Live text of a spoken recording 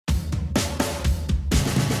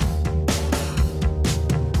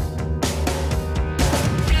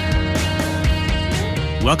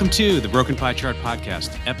Welcome to the Broken Pie Chart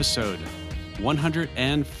Podcast, episode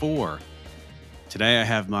 104. Today I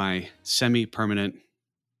have my semi-permanent,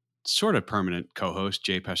 sort of permanent co-host,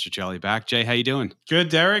 Jay Pestrichelli, back. Jay, how you doing? Good,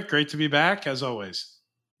 Derek. Great to be back, as always.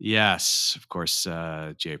 Yes, of course,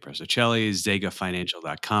 Jay Pestrichelli,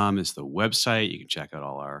 ZegaFinancial.com is the website. You can check out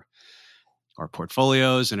all our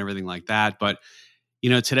portfolios and everything like that. But,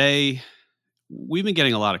 today we've been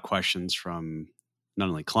getting a lot of questions from not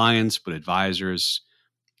only clients, but advisors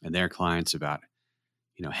and their clients about,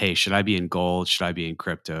 hey, should I be in gold? Should I be in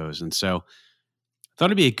cryptos? And so I thought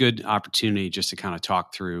it'd be a good opportunity just to kind of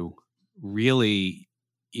talk through really,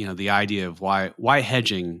 the idea of why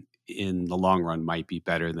hedging in the long run might be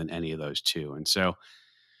better than any of those two. And so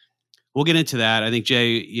we'll get into that. I think,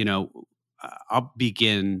 Jay, I'll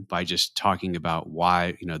begin by just talking about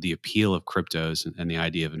why, the appeal of cryptos and the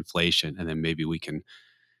idea of inflation. And then maybe we can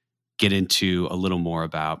get into a little more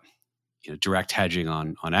about direct hedging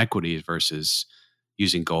on equities versus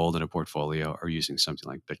using gold in a portfolio or using something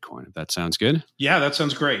like Bitcoin. If that sounds good. Yeah, that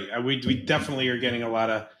sounds great. We definitely are getting a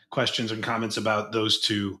lot of questions and comments about those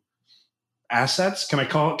two assets. Can I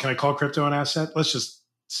call crypto an asset? Let's just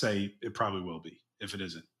say it probably will be if it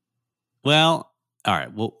isn't. Well, all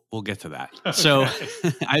right, we'll get to that. Okay. So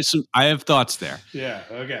I have thoughts there. Yeah.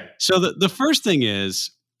 Okay. So the first thing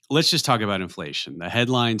is, let's just talk about inflation. The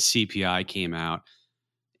headline CPI came out,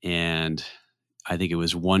 and I think it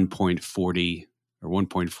was 1.40 or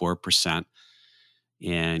 1.4%.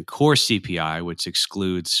 And core CPI, which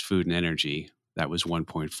excludes food and energy, that was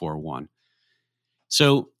 1.41.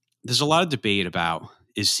 So there's a lot of debate about,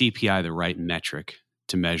 is CPI the right metric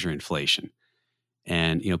to measure inflation?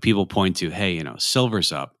 And, people point to, hey,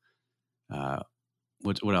 silver's up.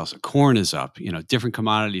 What else? Corn is up. Different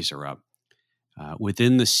commodities are up.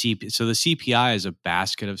 Within the CPI, so the CPI is a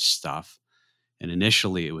basket of stuff. And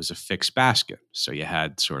initially it was a fixed basket. So you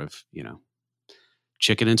had sort of,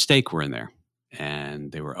 chicken and steak were in there,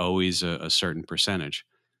 and they were always a certain percentage.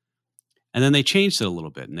 And then they changed it a little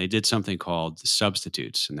bit, and they did something called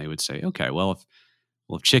substitutes. And they would say, okay, well,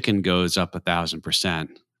 if chicken goes up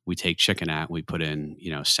 1,000%, we take chicken out, we put in,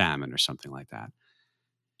 salmon or something like that.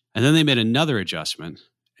 And then they made another adjustment,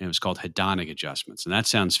 and it was called hedonic adjustments. And that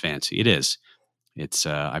sounds fancy. It is. It's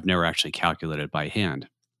I've never actually calculated it by hand.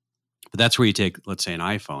 But that's where you take, let's say, an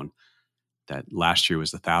iPhone that last year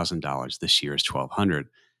was $1,000. This year is $1,200.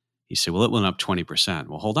 You say, well, it went up 20%.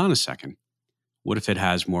 Well, hold on a second. What if it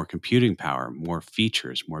has more computing power, more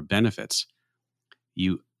features, more benefits?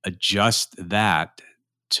 You adjust that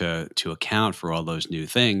to account for all those new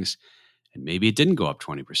things, and maybe it didn't go up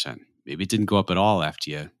 20%. Maybe it didn't go up at all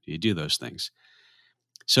after you do those things.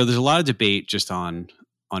 So there's a lot of debate just on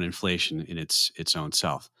inflation in its own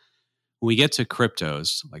self. When we get to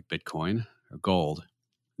cryptos like Bitcoin or gold,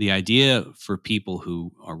 the idea for people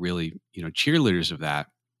who are really, cheerleaders of that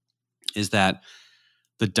is that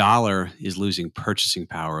the dollar is losing purchasing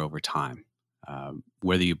power over time.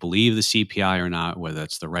 Whether you believe the CPI or not, whether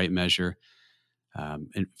that's the right measure.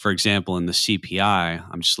 And for example, in the CPI,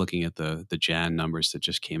 I'm just looking at the Jan numbers that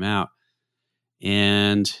just came out,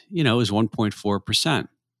 and, it was 1.4%.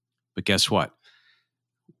 But guess what?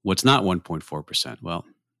 What's not 1.4%? Well,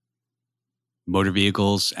 motor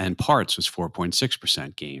vehicles and parts was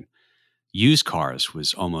 4.6% gain. Used cars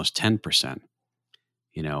was almost 10%.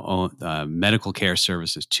 Medical care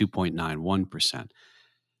services, 2.91%.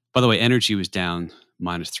 By the way, energy was down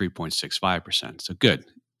minus 3.65%. So good.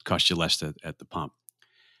 Cost you less at the pump.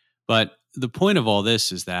 But the point of all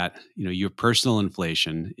this is that, your personal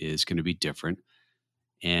inflation is going to be different,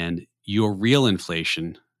 and your real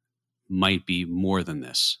inflation might be more than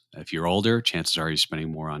this. If you're older, chances are you're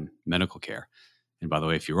spending more on medical care. And by the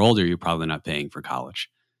way, if you're older, you're probably not paying for college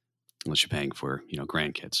unless you're paying for,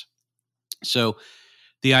 grandkids. So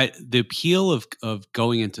the appeal of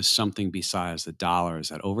going into something besides the dollar is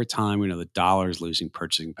that over time, the dollar is losing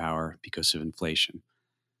purchasing power because of inflation.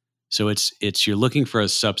 So it's you're looking for a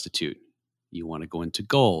substitute. You want to go into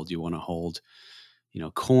gold. You want to hold,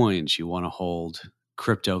 coins. You want to hold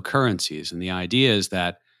cryptocurrencies. And the idea is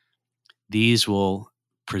that these will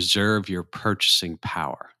preserve your purchasing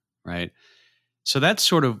power, right? So that's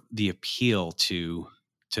sort of the appeal to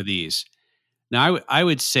these. Now, I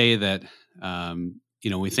would say that, when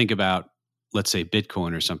we think about, let's say,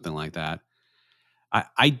 Bitcoin or something like that,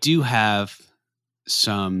 I do have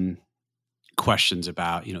some questions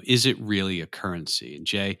about, is it really a currency? And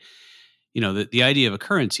Jay, the idea of a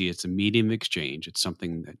currency, it's a medium of exchange. It's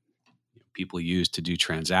something that people use to do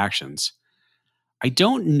transactions. I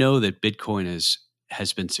don't know that Bitcoin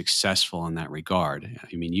has been successful in that regard.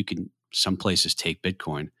 I mean, some places take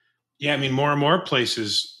Bitcoin. Yeah, I mean, more and more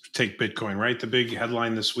places take Bitcoin, right? The big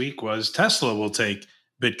headline this week was Tesla will take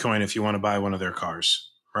Bitcoin if you want to buy one of their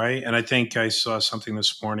cars, right? And I think I saw something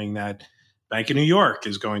this morning that Bank of New York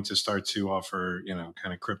is going to start to offer,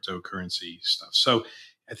 kind of cryptocurrency stuff. So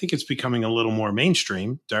I think it's becoming a little more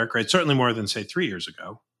mainstream, Derek, right? Certainly more than, say, 3 years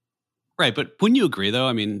ago. Right. But wouldn't you agree, though?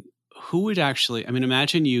 I mean, who would actually,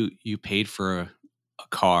 imagine you paid for a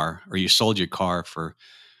car, or you sold your car for,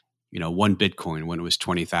 one Bitcoin when it was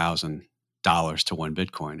 $20,000 to one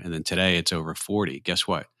Bitcoin. And then today it's over 40. Guess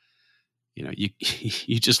what? You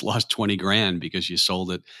you just lost 20 grand because you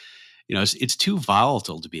sold it. It's too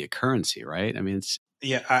volatile to be a currency, right? I mean, it's.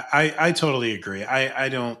 Yeah, I totally agree. I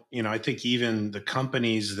don't, I think even the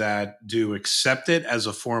companies that do accept it as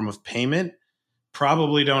a form of payment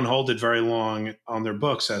probably don't hold it very long on their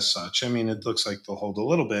books as such. I mean, it looks like they'll hold a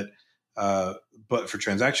little bit, but for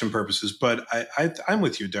transaction purposes. But I'm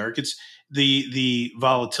with you, Derek. It's the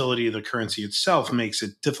volatility of the currency itself makes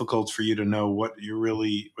it difficult for you to know what your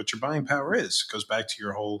buying power is. It goes back to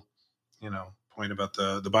your whole, point about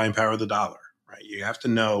the buying power of the dollar, right? You have to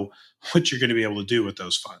know what you're going to be able to do with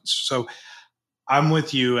those funds. So I'm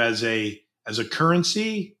with you as a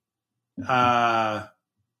currency.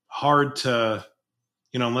 Hard to,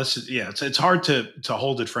 unless it's hard to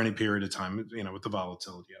hold it for any period of time, with the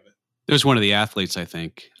volatility of it. There's one of the athletes, I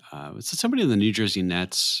think, it's somebody in the New Jersey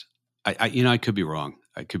Nets. I could be wrong.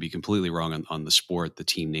 I could be completely wrong on the sport, the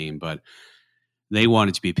team name, but they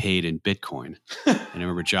wanted to be paid in Bitcoin. And I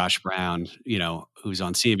remember Josh Brown, who's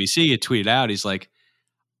on CNBC, had tweeted out, he's like,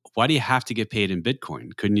 why do you have to get paid in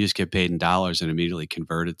Bitcoin? Couldn't you just get paid in dollars and immediately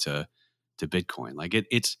convert it to Bitcoin? Like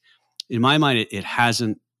it's in my mind, it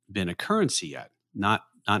hasn't been a currency yet, not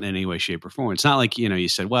in any way, shape, or form. It's not like, you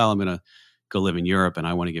said, well, I'm going to go live in Europe and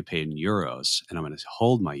I want to get paid in euros and I'm going to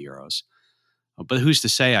hold my euros. But who's to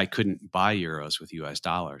say I couldn't buy euros with US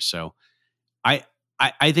dollars? So I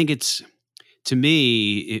think it's, to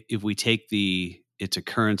me, if we take it's a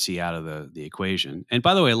currency out of the equation. And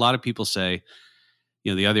by the way, a lot of people say,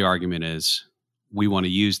 the other argument is we want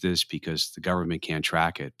to use this because the government can't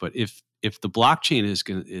track it. But if the blockchain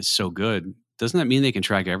is so good, doesn't that mean they can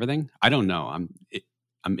track everything? I don't know.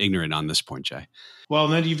 I'm ignorant on this point, Jay. Well,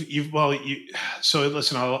 then so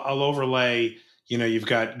listen, I'll overlay, you've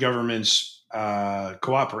got governments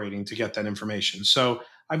cooperating to get that information. So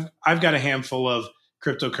I've got a handful of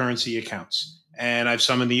cryptocurrency accounts, and I have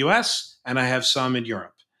some in the US and I have some in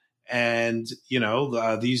Europe. And,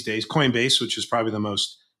 these days, Coinbase, which is probably the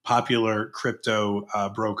most popular crypto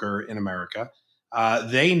broker in America,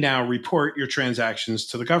 they now report your transactions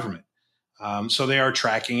to the government. So they are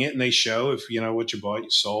tracking it, and they show if, what you bought, you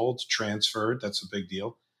sold, transferred. That's a big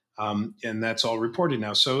deal. And that's all reported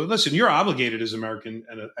now. So listen, you're obligated as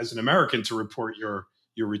an American to report your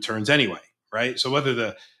returns anyway, right? So whether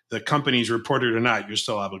the company's reported or not, you're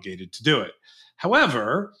still obligated to do it.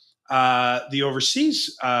 However, the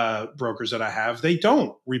overseas brokers that I have, they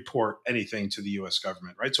don't report anything to the U.S.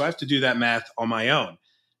 government, right? So I have to do that math on my own.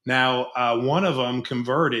 Now, one of them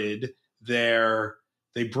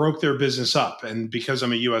they broke their business up. And because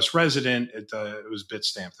I'm a U.S. resident, it was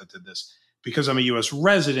Bitstamp that did this. Because I'm a U.S.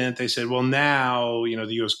 resident, they said, well, now,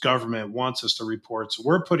 the U.S. government wants us to report. So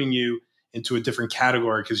we're putting you into a different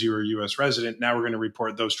category because you were a U.S. resident. Now we're going to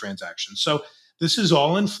report those transactions. So this is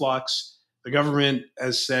all in flux. The government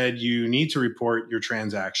has said you need to report your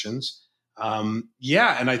transactions. And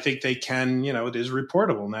I think they can, it is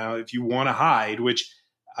reportable. Now, if you want to hide, which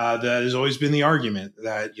that has always been the argument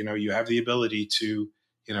that, you have the ability to,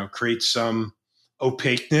 create some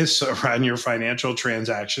opaqueness around your financial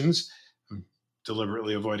transactions. I'm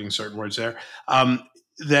deliberately avoiding certain words there.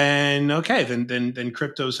 Then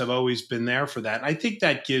cryptos have always been there for that. And I think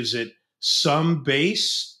that gives it some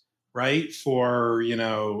base, right, for,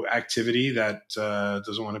 activity that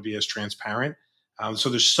doesn't want to be as transparent. So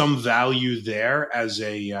there's some value there as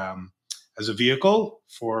a vehicle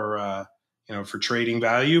for trading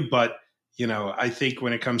value. But, I think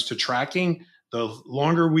when it comes to tracking, the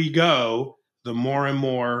longer we go, the more and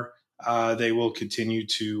more they will continue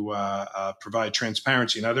to provide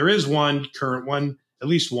transparency. Now, there is at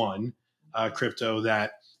least one crypto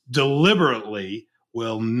that deliberately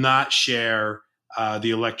will not share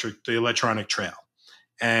the electronic trail.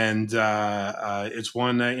 And it's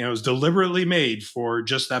one that, is deliberately made for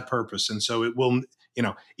just that purpose. And so it will,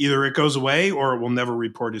 either it goes away or it will never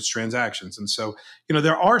report its transactions. And so,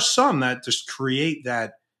 there are some that just create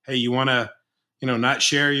that, hey, you want to, not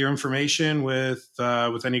share your information with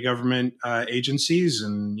any government agencies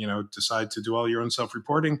and, decide to do all your own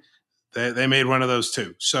self-reporting. They made one of those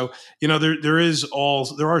too. So, there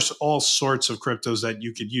are all sorts of cryptos that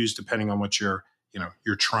you could use depending on what you're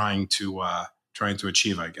trying to trying to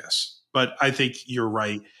achieve, I guess. But I think you're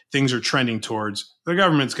right. Things are trending towards the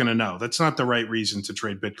government's going to know. That's not the right reason to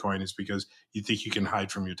trade Bitcoin, is because you think you can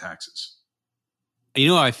hide from your taxes. You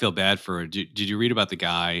know, I feel bad for. Did you read about the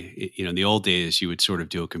guy? In the old days, you would sort of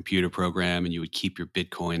do a computer program and you would keep your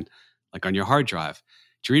Bitcoin like on your hard drive.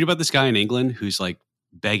 Did you read about this guy in England who's like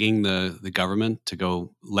begging the government to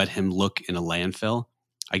go let him look in a landfill?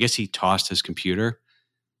 I guess he tossed his computer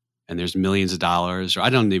and there's millions of dollars, or I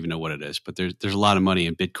don't even know what it is, but there's a lot of money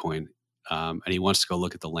in Bitcoin, and he wants to go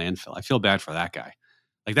look at the landfill. I feel bad for that guy.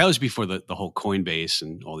 Like that was before the whole Coinbase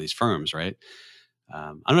and all these firms, right?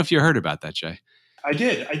 I don't know if you heard about that, Jay. I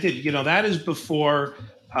did. That is before,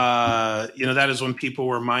 that is when people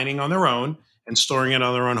were mining on their own and storing it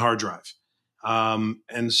on their own hard drive.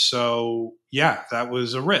 And so, yeah, that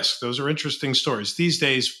was a risk. Those are interesting stories. These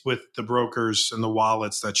days with the brokers and the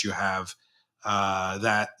wallets that you have,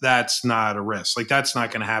 that's not a risk. Like that's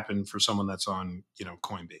not going to happen for someone that's on,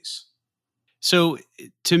 Coinbase. So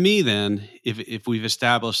to me, then, if we've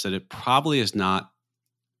established that it probably is not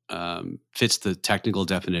fits the technical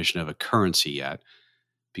definition of a currency yet,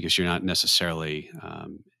 because you're not necessarily,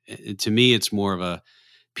 to me, it's more of a,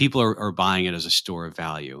 people are buying it as a store of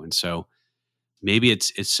value. And so maybe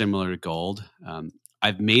it's similar to gold.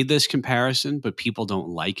 I've made this comparison, but people don't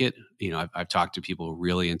like it. I've talked to people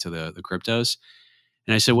really into the cryptos.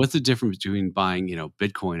 And I said, what's the difference between buying,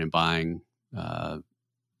 Bitcoin and buying,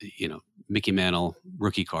 Mickey Mantle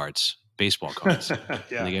rookie cards, baseball cards?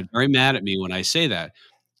 Yeah. And they get very mad at me when I say that.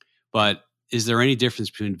 But is there any difference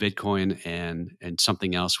between Bitcoin and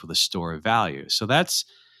something else with a store of value? So that's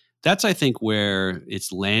I think where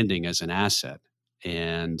it's landing as an asset.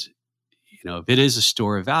 And if it is a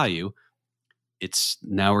store of value, it's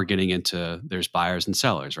now we're getting into there's buyers and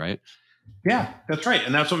sellers, right? Yeah, that's right,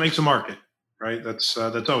 and that's what makes a market, right? That's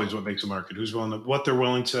always what makes a market. Who's willing to, what they're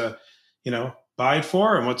willing to, buy it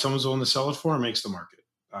for, and what someone's willing to sell it for, makes the market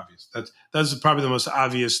obvious. That's probably the most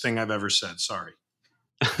obvious thing I've ever said. Sorry.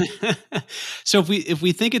 So if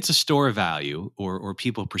we think it's a store of value, or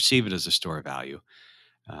people perceive it as a store of value,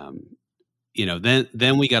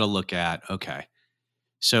 then we got to look at, okay,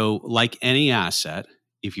 so like any asset,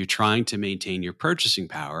 if you're trying to maintain your purchasing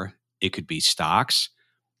power, it could be stocks.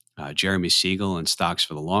 Jeremy Siegel in Stocks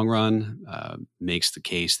for the Long Run makes the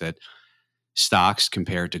case that stocks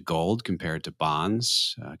compared to gold, compared to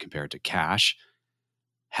bonds, compared to cash,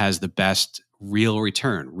 has the best real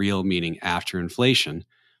return, real meaning after inflation.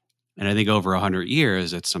 And I think over 100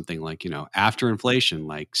 years, it's something like, after inflation,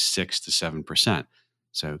 like 6 to 7%.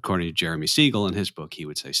 So according to Jeremy Siegel in his book, he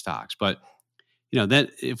would say stocks. But, that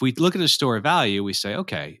if we look at a store of value, we say,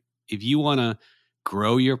 okay, if you want to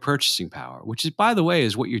grow your purchasing power, which is, by the way,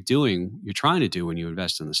 is what you're trying to do when you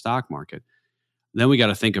invest in the stock market, then we got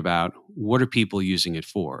to think about, what are people using it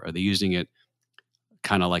for? Are they using it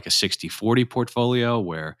kind of like a 60-40 portfolio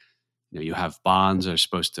where you have bonds that are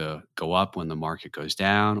supposed to go up when the market goes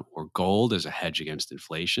down, or gold as a hedge against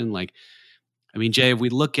inflation? Jay, if we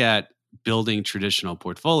look at building traditional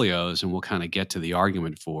portfolios, and we'll kind of get to the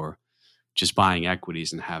argument for just buying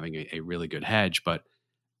equities and having a really good hedge, but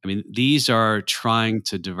these are trying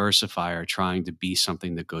to diversify, or trying to be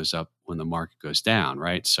something that goes up when the market goes down,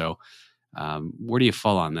 right? So where do you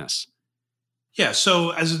fall on this? Yeah.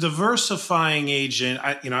 So as a diversifying agent,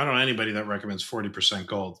 I don't know anybody that recommends 40%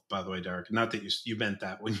 gold, by the way, Derek. Not that you meant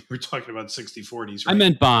that when you were talking about 60-40s. Right? I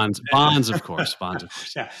meant bonds. Bonds, of course. Bonds, of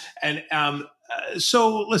course. Yeah. And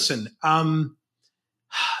so listen,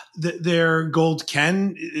 their gold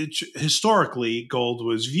historically, gold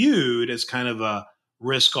was viewed as kind of a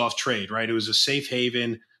risk off trade, right? It was a safe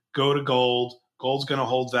haven. Go to gold. Gold's going to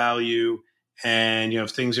hold value. And,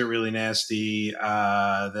 if things are really nasty,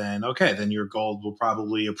 then your gold will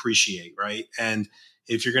probably appreciate, right? And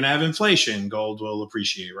if you're going to have inflation, gold will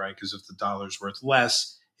appreciate, right? Because if the dollar's worth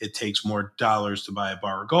less, it takes more dollars to buy a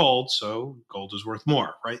bar of gold. So gold is worth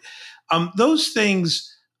more, right? Those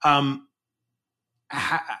things, I'll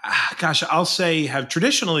say have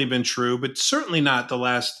traditionally been true, but certainly not the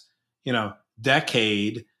last,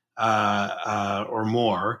 decade or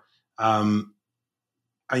more.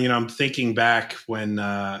 I'm thinking back when,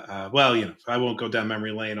 I won't go down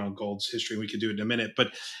memory lane on gold's history. We could do it in a minute,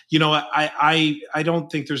 but I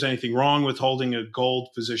don't think there's anything wrong with holding a gold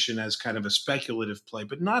position as kind of a speculative play,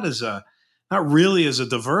 but not really as a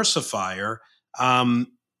diversifier,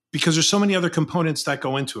 because there's so many other components that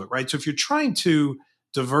go into it, right? So if you're trying to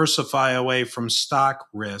diversify away from stock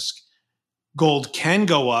risk, gold can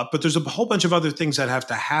go up, but there's a whole bunch of other things that have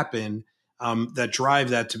to happen that drive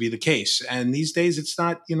that to be the case. And these days, it's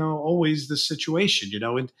not, always the situation,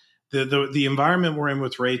 and the environment we're in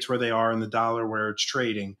with rates where they are and the dollar where it's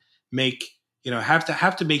trading make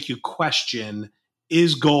have to make you question,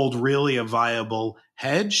 is gold really a viable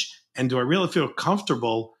hedge? And do I really feel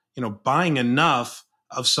comfortable, buying enough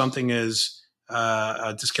of something as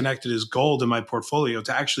disconnected as gold in my portfolio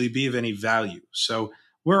to actually be of any value? So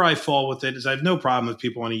where I fall with it is I have no problem if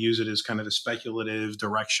people want to use it as kind of a speculative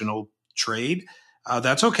directional trade.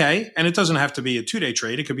 That's okay. And it doesn't have to be a 2-day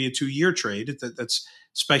trade. It could be a 2-year trade. That's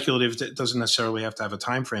speculative. It doesn't necessarily have to have a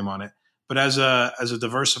time frame on it. But as a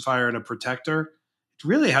diversifier and a protector, it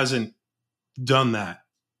really hasn't done that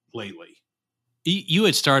lately. You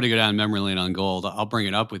had started to go down memory lane on gold. I'll bring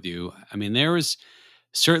it up with you. I mean, there was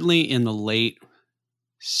certainly in the late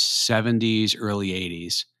 70s, early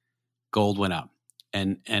 80s, gold went up.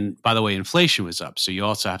 And by the way, inflation was up. So you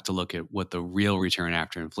also have to look at what the real return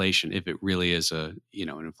after inflation, if it really is an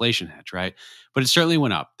inflation hedge, right? But it certainly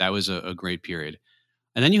went up. That was a great period.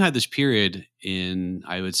 And then you had this period in,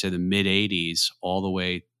 I would say, the mid 80s all the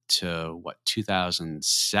way to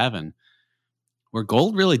 2007, where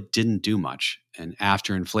gold really didn't do much. And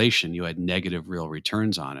after inflation, you had negative real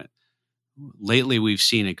returns on it. Lately, we've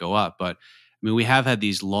seen it go up, but I mean, we have had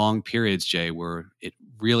these long periods, Jay, where it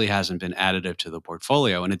really hasn't been additive to the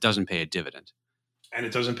portfolio and it doesn't pay a dividend. And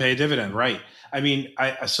it doesn't pay a dividend, right? I mean,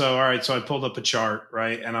 so I pulled up a chart,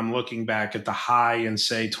 right? And I'm looking back at the high in,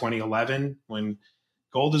 say, 2011, when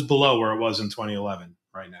gold is below where it was in 2011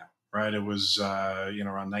 right now, right? It was,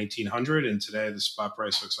 around 1900, and today the spot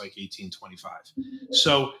price looks like 1825.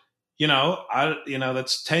 So,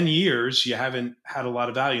 that's 10 years. You haven't had a lot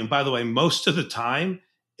of value. And by the way, most of the time,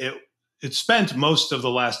 it spent most of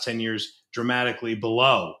the last 10 years dramatically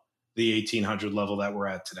below the 1800 level that we're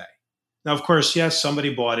at today. Now, of course, yes,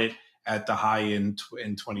 somebody bought it at the high in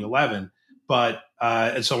 2011, but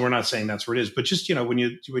and so we're not saying that's where it is. But just when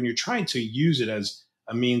you're trying to use it as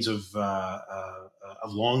a means of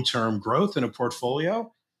long-term growth in a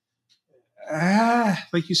portfolio,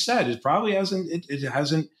 like you said, it probably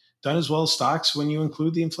hasn't done as well as stocks when you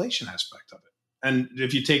include the inflation aspect of it. And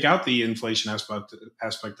if you take out the inflation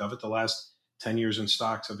aspect of it, the last 10 years in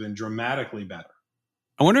stocks have been dramatically better.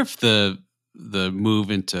 I wonder if the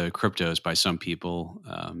move into cryptos by some people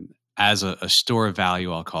as a store of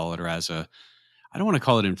value, I'll call it, or as I don't want to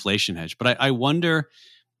call it inflation hedge, but I wonder.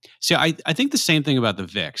 See, I think the same thing about the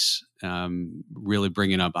VIX, really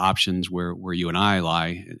bringing up options where you and I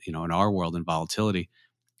lie, in our world in volatility.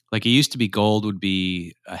 Like it used to be, gold would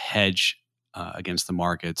be a hedge against the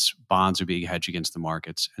markets. Bonds would be a hedge against the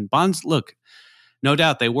markets. And bonds, look, no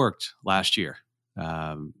doubt they worked last year.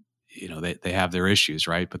 They have their issues,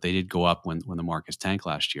 right? But they did go up when the markets tanked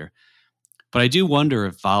last year. But I do wonder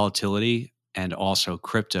if volatility and also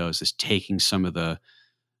cryptos is taking some of the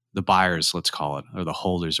buyers, let's call it, or the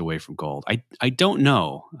holders away from gold. I don't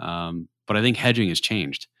know, but I think hedging has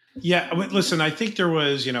changed. Yeah, listen, I think there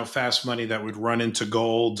was, fast money that would run into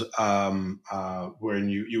gold when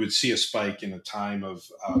you would see a spike in a time of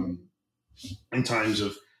in times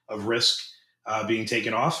of risk being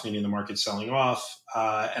taken off, meaning the market's selling off.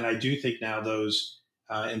 And I do think now those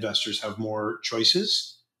investors have more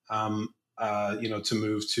choices, to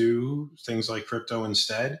move to things like crypto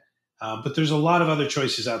instead. But there's a lot of other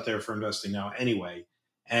choices out there for investing now anyway.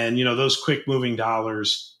 And, those quick moving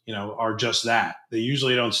dollars, are just that. They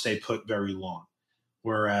usually don't stay put very long.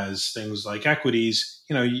 Whereas things like equities,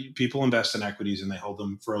 people invest in equities and they hold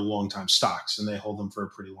them for a long time. Stocks, and they hold them for a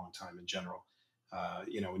pretty long time in general.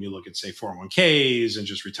 When you look at, say, 401ks and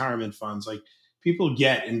just retirement funds, like people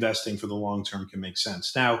get investing for the long term can make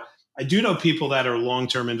sense. Now, I do know people that are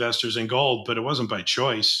long-term investors in gold, but it wasn't by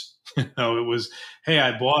choice. It was, hey,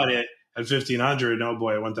 I bought it at 1,500. Oh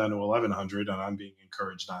boy, it went down to 1,100, and I'm being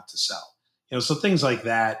encouraged not to sell. So things like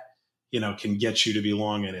that, can get you to be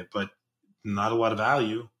long in it, but not a lot of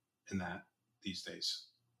value in that these days.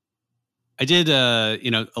 I did, a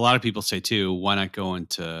lot of people say too, why not go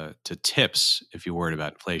into TIPS if you're worried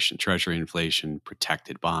about inflation, Treasury inflation,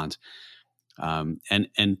 protected bonds,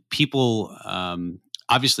 and people.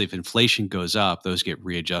 Obviously, if inflation goes up, those get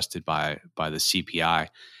readjusted by the CPI.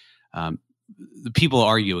 The people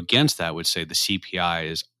argue against that would say the CPI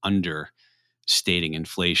is understating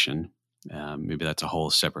inflation. Maybe that's a whole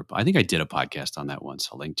separate. I think I did a podcast on that once.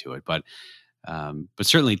 I'll link to it. But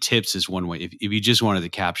certainly TIPS is one way. If you just wanted to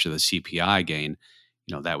capture the CPI gain,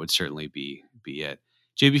 that would certainly be it.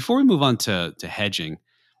 Jay, before we move on to hedging,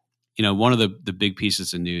 one of the big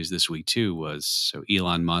pieces of news this week too was, so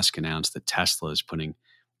Elon Musk announced that Tesla is putting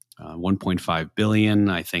 $1.5 billion.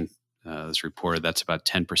 I think it's reported that's about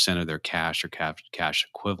 10% of their cash or cash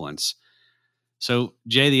equivalents. So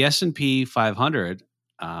Jay, the S&P 500,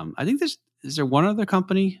 I think is there one other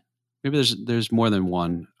company? Maybe there's more than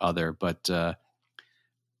one other, but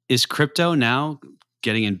is crypto now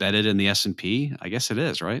getting embedded in the S&P? I guess it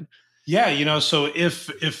is, right? Yeah, so if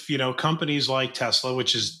companies like Tesla,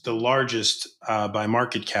 which is the largest by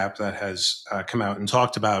market cap that has come out and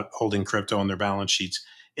talked about holding crypto on their balance sheets,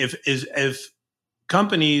 if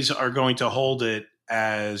companies are going to hold it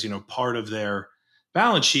as part of their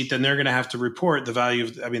balance sheet, then they're going to have to report the value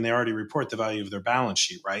of. I mean, they already report the value of their balance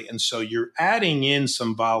sheet, right? And so you're adding in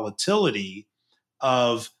some volatility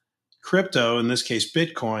of crypto, in this case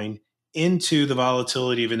Bitcoin, into the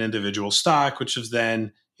volatility of an individual stock, which is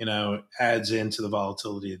then adds into the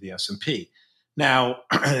volatility of the S&P. Now,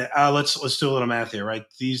 let's do a little math here, right?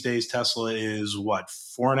 These days, Tesla is what,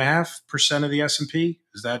 4.5% of the S&P?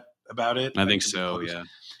 Is that about it? I think so, yeah.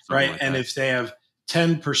 Right, and if they have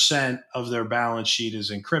 10% of their balance sheet is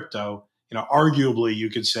in crypto, arguably you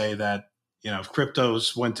could say that if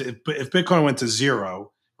Bitcoin went to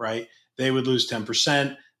zero, right, they would lose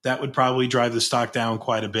 10%. That would probably drive the stock down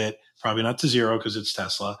quite a bit. Probably not to zero because it's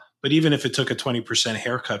Tesla. But even if it took a 20%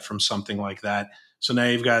 haircut from something like that, so now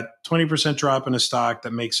you've got 20% drop in a stock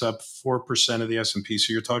that makes up 4% of the S&P.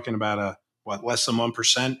 So you're talking about less than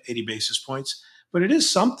 1%, 80 basis points. But it is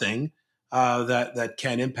something that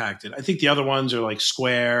can impact it. I think the other ones are like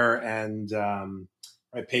Square and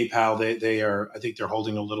PayPal. They are. I think they're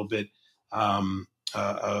holding a little bit of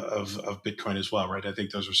Bitcoin as well, right? I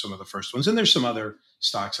think those are some of the first ones. And there's some other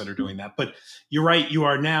stocks that are doing that. But you're right, you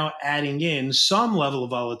are now adding in some level of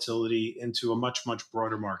volatility into a much, much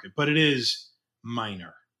broader market, but it is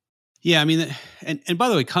minor. Yeah, I mean, and by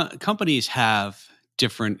the way, companies have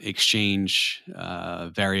different exchange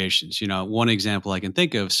variations. One example I can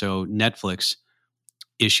think of, so Netflix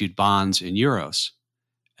issued bonds in euros.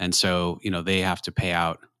 And so, they have to pay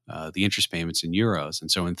out the interest payments in euros. And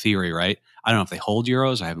so in theory, right, I don't know if they hold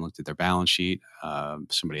euros. I haven't looked at their balance sheet.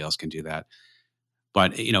 Somebody else can do that.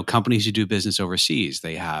 But, companies who do business overseas,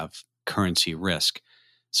 they have currency risk.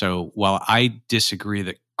 So while I disagree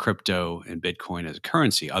that crypto and Bitcoin as a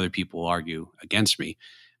currency, other people will argue against me.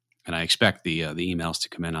 And I expect the emails to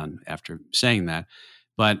come in on after saying that.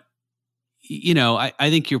 But, I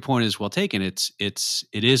think your point is well taken. It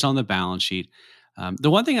is on the balance sheet. The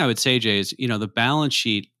one thing I would say, Jay, is, the balance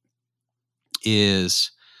sheet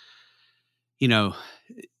is,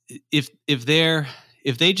 if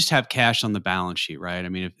they just have cash on the balance sheet, right? I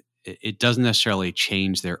mean, if it doesn't necessarily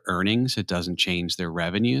change their earnings, it doesn't change their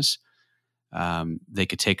revenues. They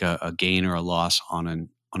could take a gain or a loss on an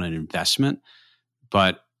investment,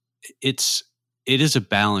 but it is a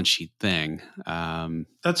balance sheet thing.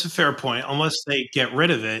 That's a fair point. Unless they get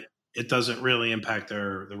rid of it, it doesn't really impact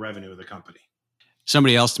the revenue of the company.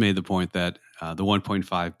 Somebody else made the point that the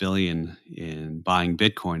 1.5 billion in buying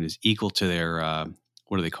Bitcoin is equal to their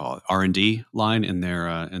what do they call it, R&D line in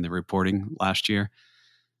their reporting last year.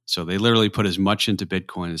 So they literally put as much into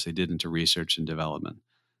Bitcoin as they did into research and development.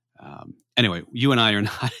 Anyway, you and I are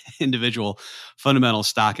not individual fundamental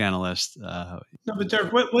stock analysts. No, but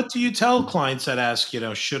Derek, what do you tell clients that ask,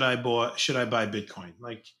 should I buy Bitcoin?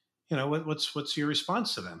 Like, what's your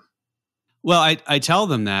response to them? Well, I tell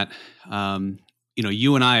them that,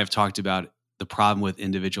 you and I have talked about the problem with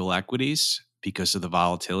individual equities because of the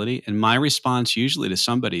volatility. And my response usually to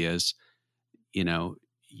somebody is,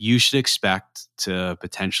 you should expect to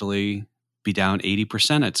potentially be down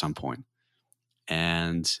 80% at some point.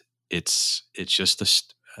 And it's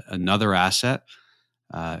just another asset.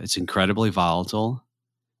 It's incredibly volatile.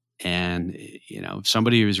 And, if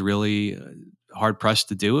somebody who's really hard pressed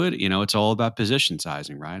to do it, it's all about position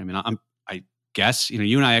sizing, right? I mean, I guess,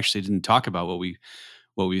 you and I actually didn't talk about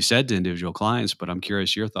what we said to individual clients, but I'm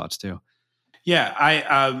curious your thoughts too. Yeah,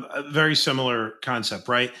 a very similar concept,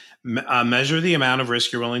 right? Measure the amount of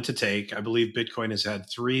risk you're willing to take. I believe Bitcoin has had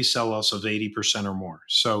 3 sell-offs of 80% or more.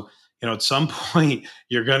 So, at some point,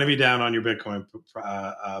 you're going to be down on your Bitcoin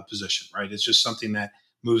position, right? It's just something that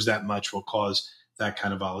moves that much will cause that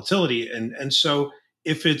kind of volatility. And so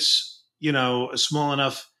if it's, a small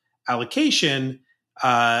enough allocation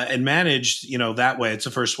and managed, that way, it's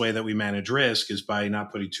the first way that we manage risk is by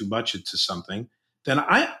not putting too much into something. Then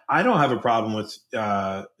I don't have a problem with,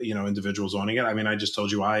 individuals owning it. I mean, I just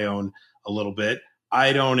told you I own a little bit.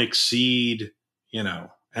 I don't exceed, and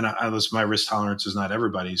my risk tolerance is not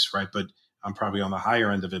everybody's, right? But I'm probably on the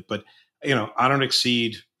higher end of it. But, I don't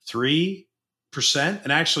exceed 3%.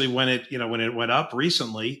 And actually when it went up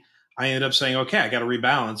recently, I ended up saying, okay, I got to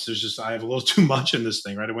rebalance. I have a little too much in this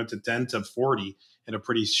thing, right? It went to 10 to 40 in a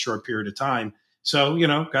pretty short period of time. So,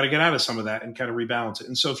 got to get out of some of that and kind of rebalance it.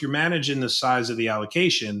 And so if you're managing the size of the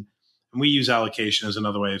allocation, and we use allocation as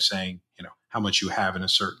another way of saying, how much you have in a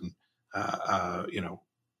certain,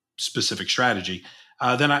 specific strategy,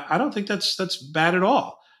 then I don't think that's bad at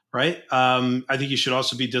all. right? I think you should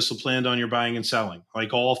also be disciplined on your buying and selling,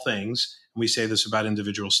 like all things. And we say this about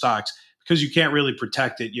individual stocks because you can't really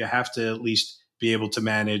protect it. You have to at least be able to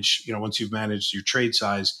manage, once you've managed your trade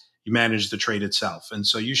size, you manage the trade itself. And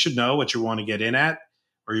so you should know what you want to get in at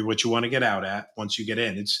or what you want to get out at once you get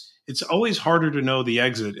in. It's always harder to know the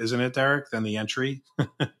exit, isn't it, Derek, than the entry?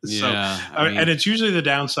 Yeah. And it's usually the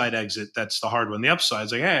downside exit that's the hard one. The upside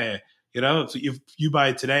is like, hey, if you buy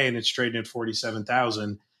it today and it's trading at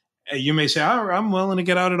 47,000, you may say, oh, I'm willing to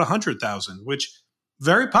get out at 100,000, which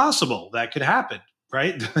very possible that could happen,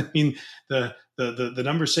 right? I mean, the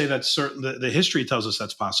numbers say that's certain. The history tells us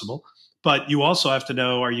that's possible, but you also have to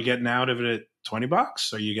know: are you getting out of it at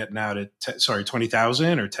 $20? Are you getting out at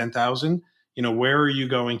 20,000 or 10,000? Where are you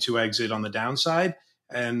going to exit on the downside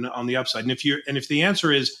and on the upside? And if the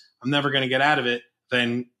answer is I'm never going to get out of it,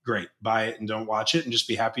 then great, buy it and don't watch it and just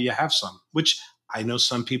be happy you have some. Which I know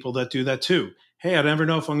some people that do that too. Hey, I never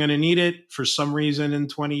know if I'm going to need it for some reason in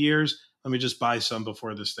 20 years. Let me just buy some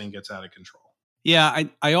before this thing gets out of control. Yeah, I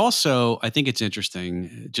think it's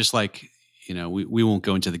interesting. Just like, we won't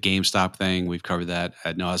go into the GameStop thing. We've covered that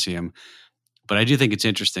ad nauseum. But I do think it's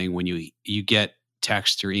interesting when you get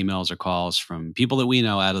texts or emails or calls from people that we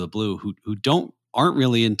know out of the blue who aren't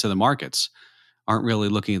really into the markets, aren't really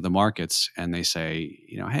looking at the markets, and they say,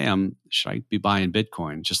 hey, should I be buying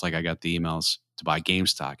Bitcoin? Just like I got the emails to buy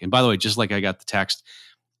GameStop. And by the way, just like I got the text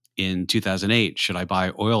in 2008, should I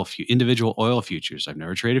buy individual oil futures? I've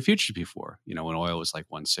never traded futures before, when oil was like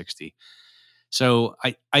 160. So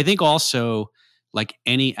I think also, like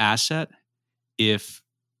any asset, if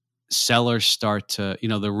sellers start to,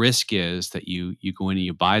 the risk is that you go in and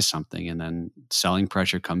you buy something and then selling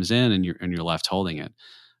pressure comes in and you're left holding it.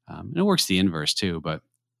 And it works the inverse too, but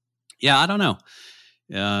yeah, I don't know.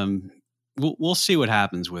 We'll see what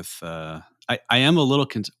happens with, I am a little,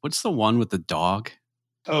 what's the one with the dog?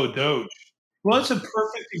 Oh, Doge. Well, it's a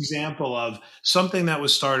perfect example of something that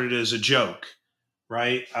was started as a joke,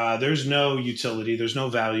 right? There's no utility, there's no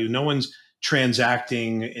value. No one's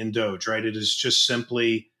transacting in Doge, right? It is just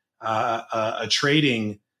simply a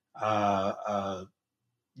trading. You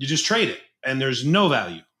just trade it, and there's no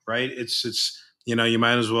value, right? It's you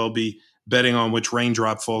might as well be betting on which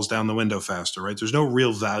raindrop falls down the window faster, right? There's no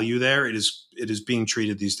real value there. It is being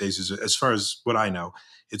treated these days as far as what I know,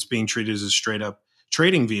 it's being treated as a straight up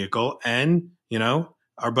trading vehicle. And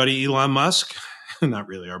our buddy Elon Musk, not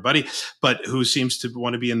really our buddy, but who seems to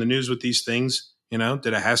want to be in the news with these things, did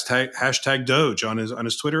a hashtag Doge on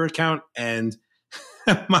his Twitter account. And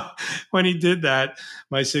when he did that,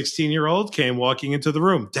 my 16-year-old came walking into the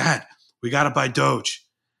room. Dad, we got to buy Doge.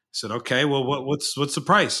 I said, okay, well, what's the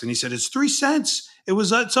price? And he said, it's 3 cents.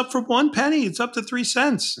 It's up from 1 penny. It's up to 3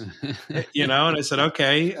 cents. And I said,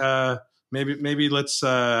 okay, maybe let's,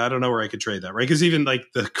 I don't know where I could trade that, right? Because even like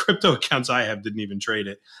the crypto accounts I have didn't even trade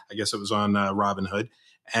it. I guess it was on Robinhood.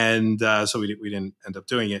 And so we didn't end up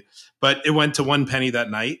doing it, but it went to 1 penny that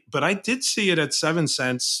night. But I did see it at 7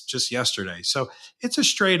 cents just yesterday. So it's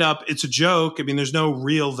it's a joke. I mean, there's no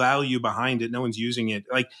real value behind it. No one's using it.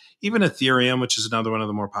 Like even Ethereum, which is another one of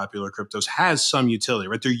the more popular cryptos, has some utility,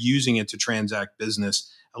 right? They're using it to transact business,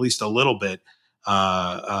 at least a little bit.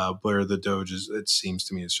 Where the Doge it seems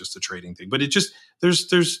to me it's just a trading thing. But it just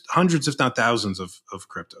there's hundreds, if not thousands, of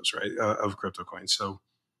cryptos, right? Of crypto coins. So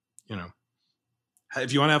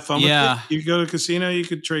if you want to have fun with it, you could go to a casino, you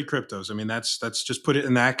could trade cryptos. I mean, that's just put it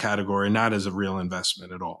in that category, not as a real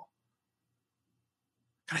investment at all.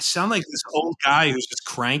 I sound like this old guy who's just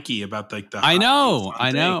cranky about like the. I know.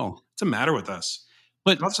 What's the matter with us?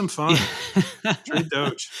 But have some fun. Trade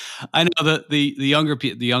Doge. I know the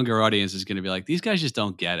younger audience is going to be like, these guys just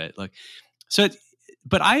don't get it. Like, so,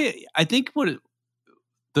 but I think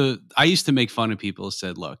I used to make fun of people who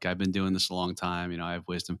said, look, I've been doing this a long time. I have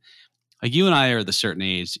wisdom. Like you and I are at a certain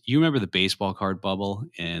age. You remember the baseball card bubble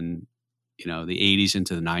in, the 80s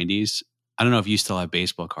into the 90s? I don't know if you still have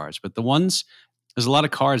baseball cards, but there's a lot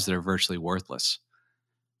of cards that are virtually worthless.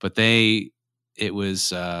 But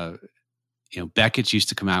Beckett's used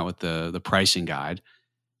to come out with the pricing guide,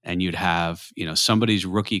 and you'd have, somebody's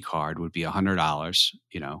rookie card would be $100,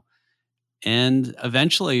 and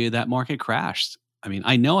eventually that market crashed. I mean,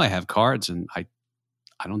 I know I have cards and I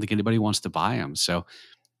don't think anybody wants to buy them. So,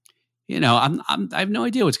 I have no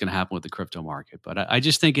idea what's going to happen with the crypto market, but I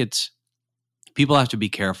just think people have to be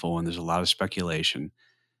careful when there's a lot of speculation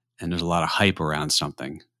and there's a lot of hype around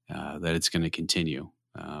something, that it's going to continue.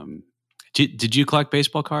 Did you collect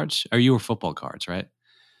baseball cards? Or you were football cards, right?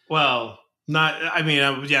 Well,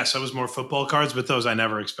 yes, I was more football cards, but those I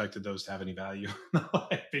never expected those to have any value.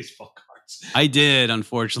 Like baseball cards. I did,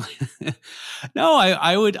 unfortunately. No,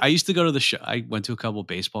 I used to go to the show. I went to a couple of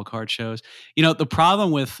baseball card shows. The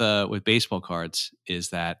problem with baseball cards is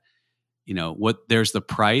that, there's the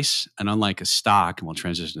price, and unlike a stock, and we'll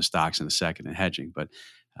transition to stocks in a second and hedging, but,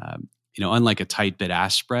 unlike a tight bid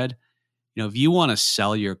ask spread, if you want to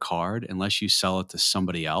sell your card, unless you sell it to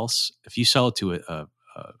somebody else, if you sell it to a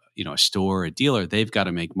store or a dealer, they've got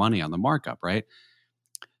to make money on the markup, right?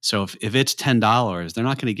 So if it's $10, they're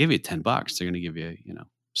not going to give you $10. They're going to give you,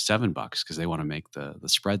 $7 because they want to make the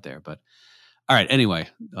spread there. But all right, anyway,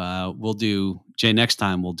 Jay, next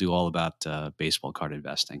time we'll do all about baseball card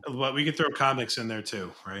investing. Well, we could throw comics in there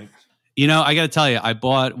too, right? I got to tell you, I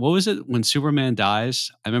bought, what was it when Superman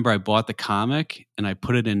dies? I remember I bought the comic and I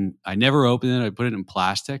put it in, I never opened it. I put it in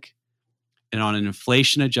plastic, and on an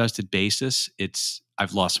inflation adjusted basis,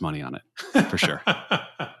 I've lost money on it for sure. Oh,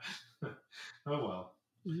 well.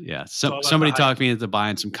 Yeah. Somebody talked me into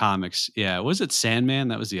buying some comics. Yeah. Was it Sandman?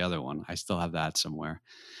 That was the other one. I still have that somewhere.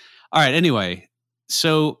 All right. Anyway,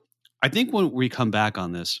 so I think when we come back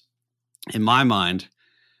on this, in my mind,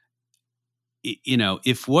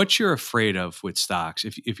 if what you're afraid of with stocks,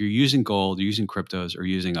 if you're using gold, you're using cryptos, or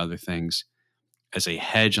using other things as a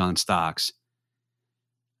hedge on stocks,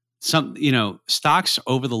 stocks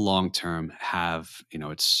over the long term have,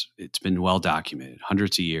 it's been well documented,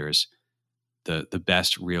 hundreds of years, the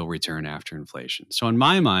best real return after inflation. So in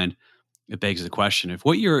my mind, it begs the question: if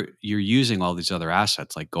what you're using all these other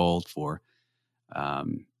assets like gold for,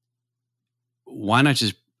 why not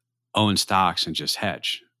just own stocks and just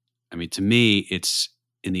hedge? I mean, to me, it's,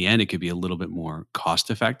 in the end, it could be a little bit more cost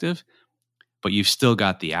effective, but you've still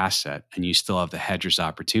got the asset and you still have the hedger's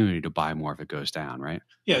opportunity to buy more if it goes down, right?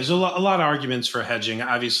 Yeah, there's a lot of arguments for hedging.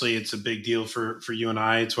 Obviously, it's a big deal for you and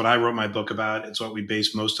I. It's what I wrote my book about. It's what we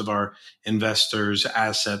base most of our investors'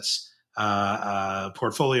 assets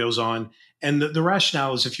portfolios on. And the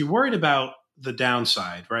rationale is, if you're worried about the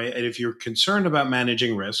downside, right, and if you're concerned about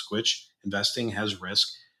managing risk, which investing has risk,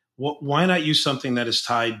 why not use something that is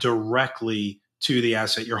tied directly to the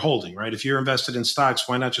asset you're holding, right? If you're invested in stocks,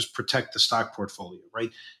 why not just protect the stock portfolio,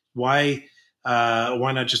 right? Why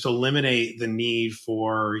not just eliminate the need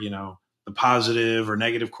for, the positive or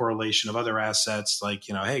negative correlation of other assets, like,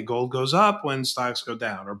 hey, gold goes up when stocks go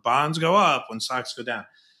down, or bonds go up when stocks go down.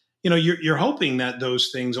 You're hoping that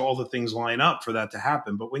those things, all the things line up for that to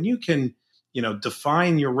happen. But when you can,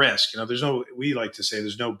 define your risk, we like to say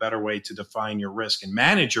there's no better way to define your risk and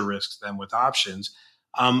manage your risks than with options.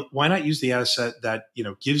 Why not use the asset that,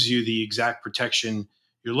 gives you the exact protection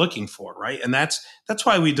you're looking for, right? And that's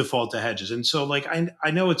why we default to hedges. And so, like,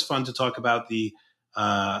 I know it's fun to talk about the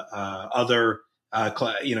other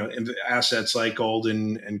assets like gold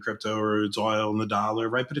and crypto, or it's oil and the dollar,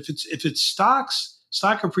 right? But if it's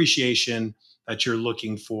stock appreciation that you're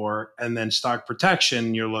looking for, and then stock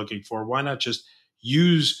protection you're looking for, why not just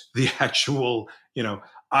use the actual,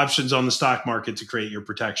 options on the stock market to create your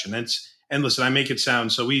protection? And listen, I make it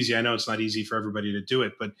sound so easy. I know it's not easy for everybody to do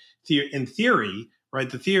it, but in theory, right,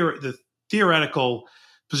 the theoretical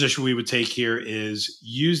position we would take here is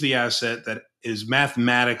use the asset that is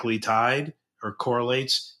mathematically tied or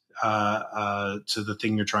correlates to the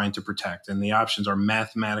thing you're trying to protect, and the options are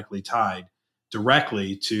mathematically tied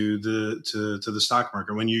directly to the stock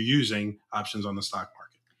market when you're using options on the stock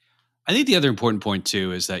market. I think the other important point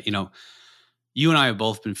too is that, you and I have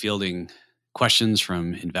both been fielding questions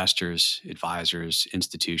from investors, advisors,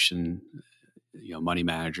 institution, money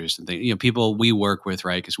managers and things, people we work with,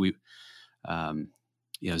 right? Because we,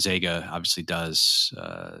 Zega obviously does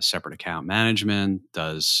separate account management,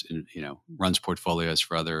 does, runs portfolios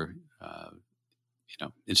for other,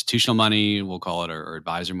 institutional money, we'll call it, or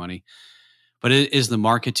advisor money. But is the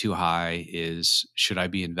market too high? Should I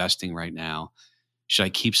be investing right now? Should I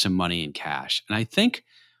keep some money in cash? And I think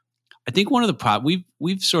one of the problems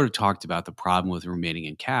we've sort of talked about, the problem with remaining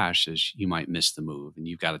in cash is you might miss the move and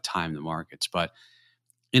you've got to time the markets. But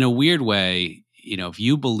in a weird way, if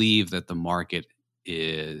you believe that the market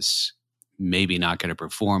is maybe not going to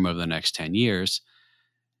perform over the next 10 years,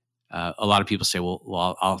 a lot of people say,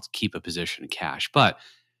 well, I'll keep a position in cash. But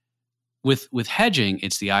with hedging,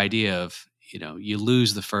 it's the idea of, you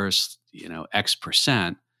lose the first, X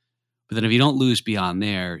percent, but then if you don't lose beyond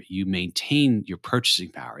there, you maintain your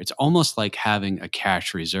purchasing power. It's almost like having a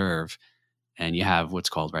cash reserve, and you have what's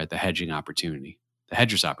called, right, the hedging opportunity, the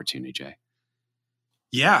hedger's opportunity, Jay.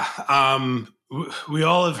 Yeah. We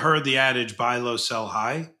all have heard the adage, buy low, sell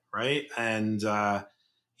high, right? And,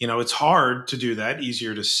 it's hard to do that,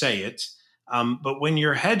 easier to say it. But when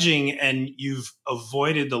you're hedging and you've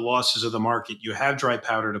avoided the losses of the market, you have dry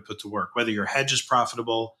powder to put to work, whether your hedge is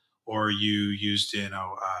profitable or you used,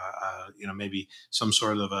 maybe some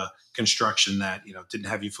sort of a construction that, didn't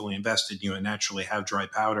have you fully invested, you naturally have dry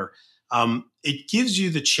powder. It gives you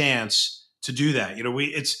the chance to do that.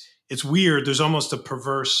 It's weird. There's almost a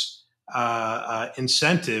perverse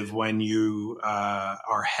incentive when you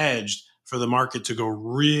are hedged for the market to go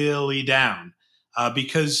really down,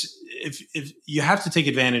 because if you have to take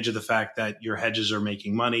advantage of the fact that your hedges are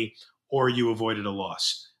making money or you avoided a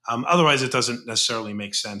loss. Otherwise, it doesn't necessarily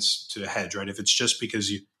make sense to hedge, right? If it's just because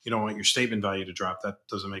you don't want your statement value to drop, that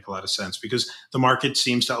doesn't make a lot of sense, because the market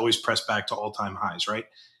seems to always press back to all-time highs, right?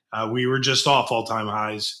 We were just off all-time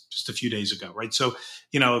highs just a few days ago, right? So,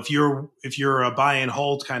 if you're a buy and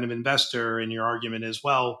hold kind of investor, and your argument is,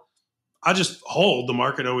 well, I'll just hold, the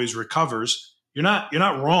market always recovers. You're not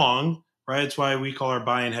wrong, right? It's why we call our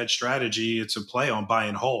buy and hedge strategy, it's a play on buy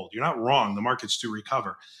and hold. You're not wrong. The markets do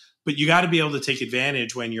recover. But you got to be able to take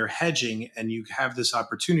advantage when you're hedging, and you have this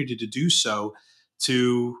opportunity to do so,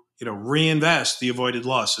 to reinvest the avoided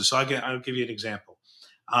losses. So I'll give you an example.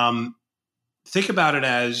 Think about it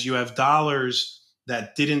as you have dollars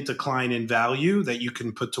that didn't decline in value that you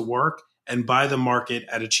can put to work and buy the market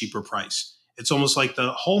at a cheaper price. It's almost like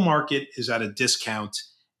the whole market is at a discount,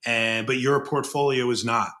 but your portfolio is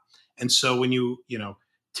not. And so when you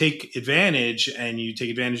take advantage of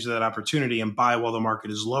that opportunity and buy while the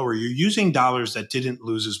market is lower, you're using dollars that didn't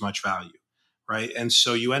lose as much value, right? And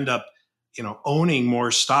so you end up, owning more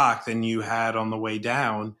stock than you had on the way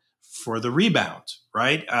down for the rebound,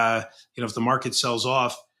 right? If the market sells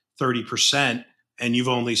off 30% and you've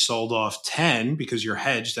only sold off 10 because you're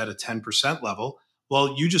hedged at a 10% level,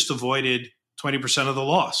 well, you just avoided 20% of the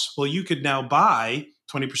loss. Well, you could now buy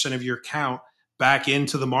 20% of your account back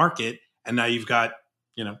into the market, and now you've got,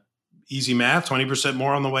 easy math, 20%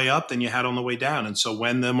 more on the way up than you had on the way down. And so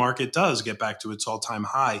when the market does get back to its all-time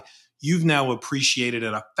high, you've now appreciated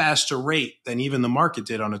at a faster rate than even the market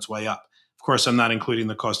did on its way up. Of course, I'm not including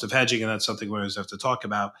the cost of hedging, and that's something we always have to talk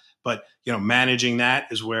about. But, managing that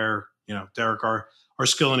is where, Derek, our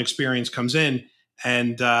skill and experience comes in.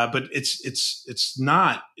 And but it's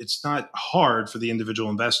not hard for the individual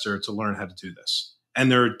investor to learn how to do this.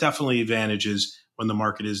 And there are definitely advantages when the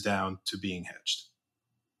market is down to being hedged.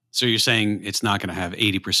 So you're saying it's not going to have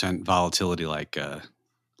 80% volatility like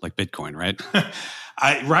Bitcoin, right?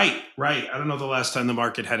 Right. I don't know the last time the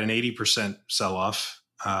market had an 80% sell-off.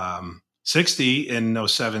 60 in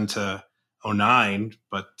 07 to 09,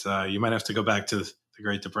 but you might have to go back to the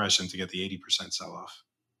Great Depression to get the 80% sell-off.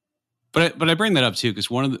 But I bring that up too,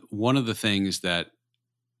 because one of the things that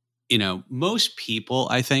most people,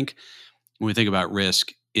 I think, when we think about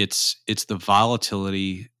risk, it's the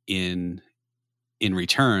volatility in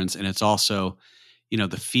returns, and it's also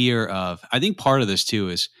the fear of. I think part of this too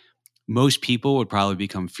is most people would probably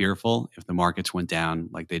become fearful if the markets went down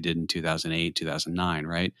like they did in 2008, 2009,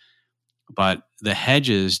 right? But the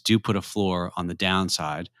hedges do put a floor on the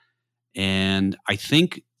downside, and I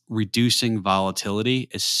think reducing volatility,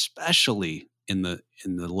 especially in the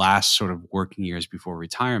last sort of working years before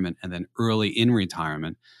retirement and then early in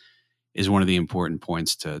retirement, is one of the important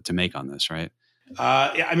points to make on this, right?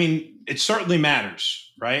 Yeah, I mean, it certainly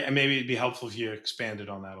matters, right? And maybe it'd be helpful if you expanded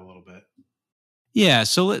on that a little bit. Yeah.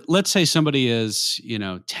 So let's say somebody is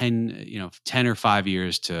 10 or 5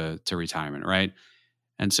 years to retirement, right?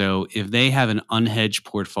 And so if they have an unhedged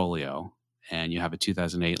portfolio and you have a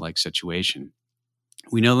 2008 like situation,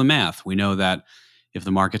 we know the math. We know that if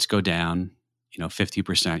the markets go down,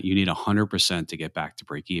 50%, you need 100% to get back to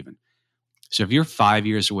break even. So if you're 5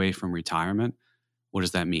 years away from retirement, what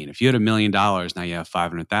does that mean? If you had $1 million, now you have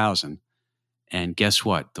 500,000. And guess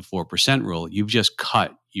what? The 4% rule, you've just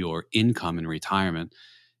cut your income in retirement,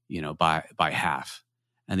 by half.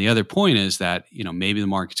 And the other point is that, maybe the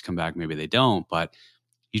markets come back, maybe they don't, but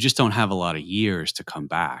you just don't have a lot of years to come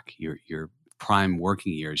back. Your prime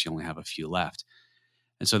working years, you only have a few left.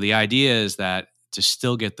 And so the idea is that to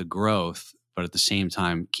still get the growth, but at the same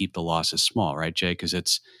time, keep the losses small, right, Jay? Because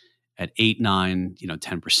it's at 8, 9,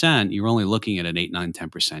 10%, you're only looking at an 8, 9,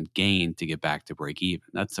 10% gain to get back to break even.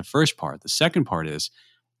 That's the first part. The second part is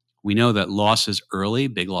we know that losses early,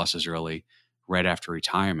 big losses early, right after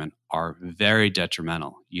retirement are very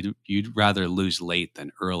detrimental. You'd rather lose late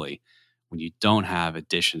than early when you don't have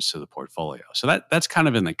additions to the portfolio. So that's kind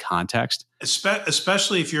of in the context.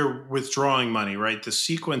 Especially if you're withdrawing money, right? The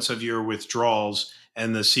sequence of your withdrawals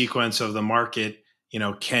and the sequence of the market,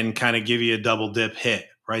 can kind of give you a double dip hit,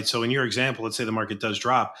 right? So in your example, let's say the market does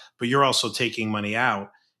drop, but you're also taking money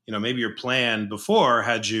out. Maybe your plan before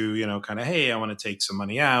had you, kind of, hey, I want to take some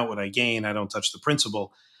money out. What I gain, I don't touch the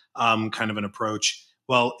principal, kind of an approach.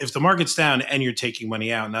 Well, if the market's down and you're taking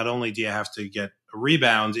money out, not only do you have to get a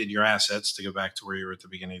rebound in your assets to go back to where you were at the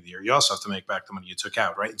beginning of the year. You also have to make back the money you took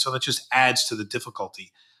out, right? And so that just adds to the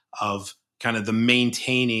difficulty of kind of the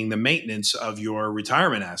maintenance of your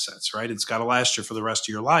retirement assets, right? It's got to last you for the rest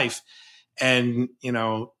of your life. And,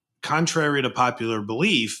 contrary to popular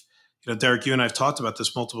belief, Derek, you and I have talked about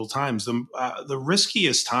this multiple times. The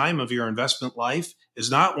riskiest time of your investment life is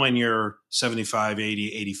not when you're 75,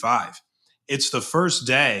 80, 85. It's the first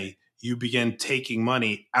day you begin taking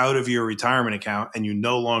money out of your retirement account and you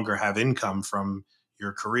no longer have income from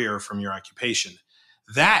your career, from your occupation.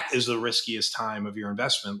 That is the riskiest time of your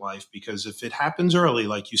investment life, because if it happens early,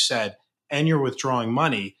 like you said, and you're withdrawing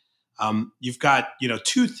money, you've got,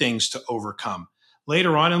 two things to overcome.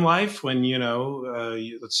 Later on in life, when,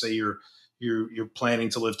 let's say you're planning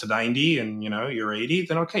to live to 90 and, you're 80,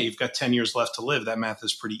 then okay, you've got 10 years left to live. That math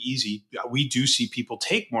is pretty easy. We do see people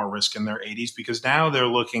take more risk in their 80s because now they're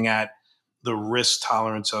looking at the risk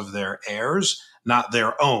tolerance of their heirs, not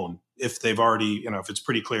their own. If they've already, if it's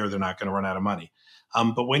pretty clear they're not going to run out of money.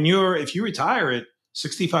 But if you retire at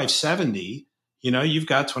 65, 70, you've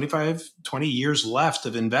got 20 years left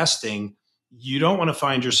of investing. You don't want to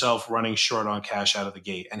find yourself running short on cash out of the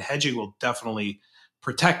gate, and hedging will definitely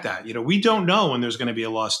protect that. We don't know when there's going to be a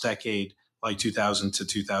lost decade like 2000 to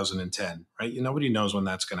 2010, right? Nobody knows when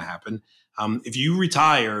that's going to happen. If you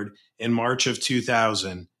retired in March of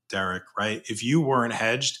 2000, Derek, right? If you weren't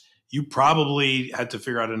hedged, you probably had to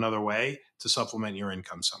figure out another way to supplement your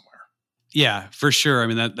income somewhere. Yeah, for sure. I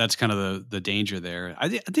mean, that's kind of the danger there. I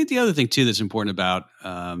think the other thing too that's important about,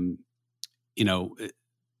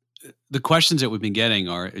 the questions that we've been getting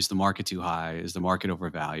are: is the market too high? Is the market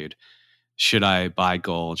overvalued? Should I buy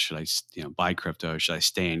gold? Should I, buy crypto? Should I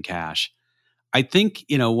stay in cash? I think,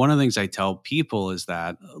 one of the things I tell people is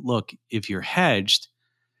that, look, if you're hedged,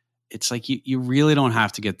 it's like you really don't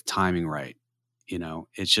have to get the timing right.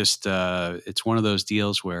 It's just, it's one of those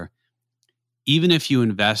deals where even if you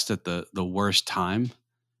invest at the worst time,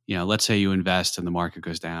 let's say you invest and the market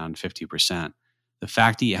goes down 50%, the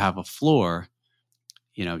fact that you have a floor,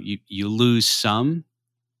 you lose some,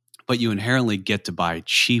 but you inherently get to buy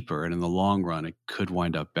cheaper. And in the long run, it could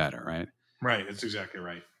wind up better, right? Right. That's exactly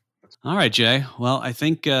right. All right, Jay. Well, I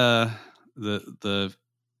think the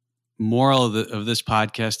moral of this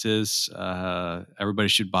podcast is everybody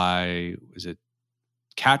should buy, is it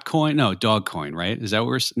cat coin? No, dog coin, right? Is that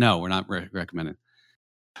what we're not recommending.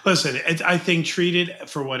 Listen, I think treat it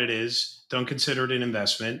for what it is. Don't consider it an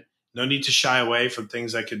investment. No need to shy away from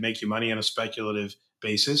things that could make you money on a speculative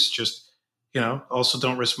basis. Just, also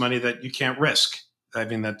don't risk money that you can't risk. I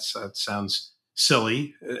mean, that sounds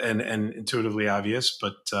silly and intuitively obvious,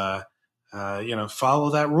 but, follow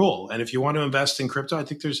that rule. And if you want to invest in crypto, I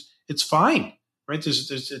think it's fine, right?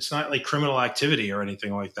 It's not like criminal activity or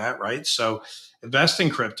anything like that, right? So invest in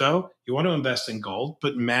crypto. You want to invest in gold,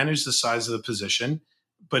 but manage the size of the position.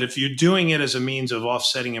 But if you're doing it as a means of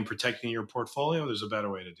offsetting and protecting your portfolio, there's a better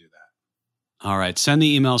way to do that. All right. Send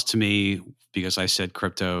the emails to me because I said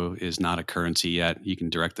crypto is not a currency yet. You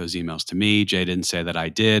can direct those emails to me. Jay didn't say that I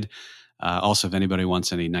did. Also, if anybody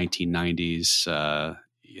wants any 1990s, I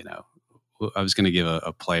was going to give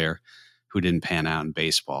a player who didn't pan out in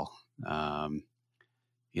baseball.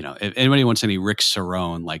 If anybody wants any Rick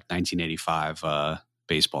Cerone, like 1985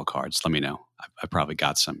 baseball cards, let me know. I probably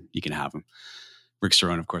got some. You can have them. Rick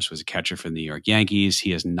Cerone, of course, was a catcher for the New York Yankees.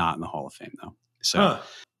 He is not in the Hall of Fame, though. So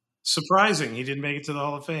surprising. He didn't make it to the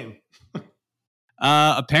Hall of Fame.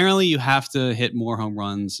 Apparently, you have to hit more home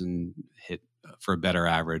runs and hit for a better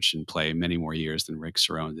average and play many more years than Rick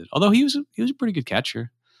Cerone did. Although he was a pretty good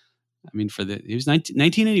catcher. I mean, he was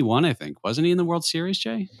 1981, I think. Wasn't he in the World Series,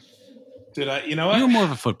 Jay? Did I? You know what? You were more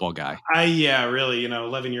of a football guy. Yeah, really.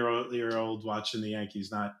 11-year-old watching the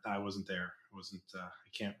Yankees. I wasn't there. I wasn't. I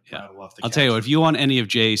can't rattle off the. I'll tell you what. If you want any of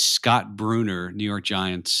Jay's Scott Bruner, New York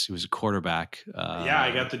Giants, who was a quarterback.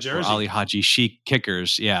 I got the jersey. Ali Haji Sheik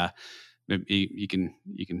kickers. Yeah, you can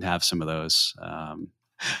have some of those.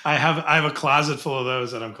 I have a closet full of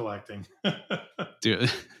those that I'm collecting. Do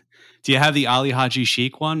you have the Ali Haji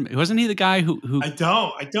Sheik one? Wasn't he the guy who? I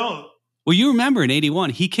don't. Well, you remember in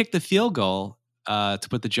 '81, he kicked the field goal to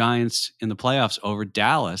put the Giants in the playoffs over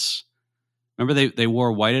Dallas. Remember, they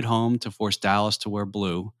wore white at home to force Dallas to wear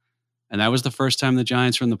blue, and that was the first time the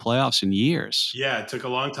Giants were in the playoffs in years. Yeah, it took a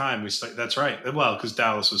long time. That's right. Well, because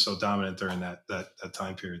Dallas was so dominant during that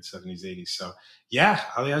time period, 70s, 80s. So yeah,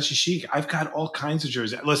 Ali Haji Sheik. I've got all kinds of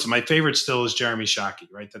jerseys. Listen, my favorite still is Jeremy Shockey.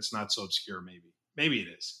 Right, that's not so obscure. Maybe it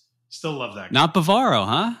is. Still love that guy. Not Bavaro,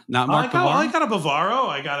 huh? Not Mark Bavaro? I got a Bavaro.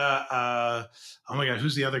 I got a, oh my God,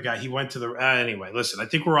 who's the other guy? He went to the, anyway, listen, I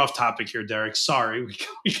think we're off topic here, Derek. Sorry, we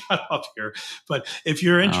got off here. But if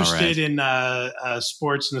you're interested in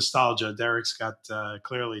sports nostalgia, Derek's got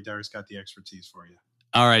the expertise for you.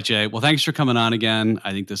 All right, Jay. Well, thanks for coming on again.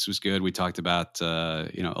 I think this was good. We talked about, a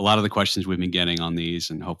lot of the questions we've been getting on these,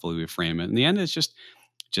 and hopefully we frame it. In the end, it's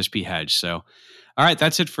just be hedged. So, all right,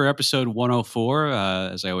 that's it for episode 104.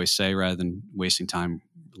 As I always say, rather than wasting time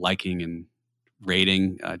liking and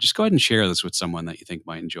rating, just go ahead and share this with someone that you think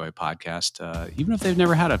might enjoy a podcast, even if they've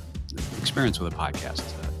never had an experience with a podcast.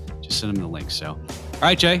 Just send them the link. So, all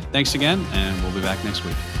right, Jay, thanks again, and we'll be back next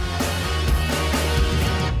week.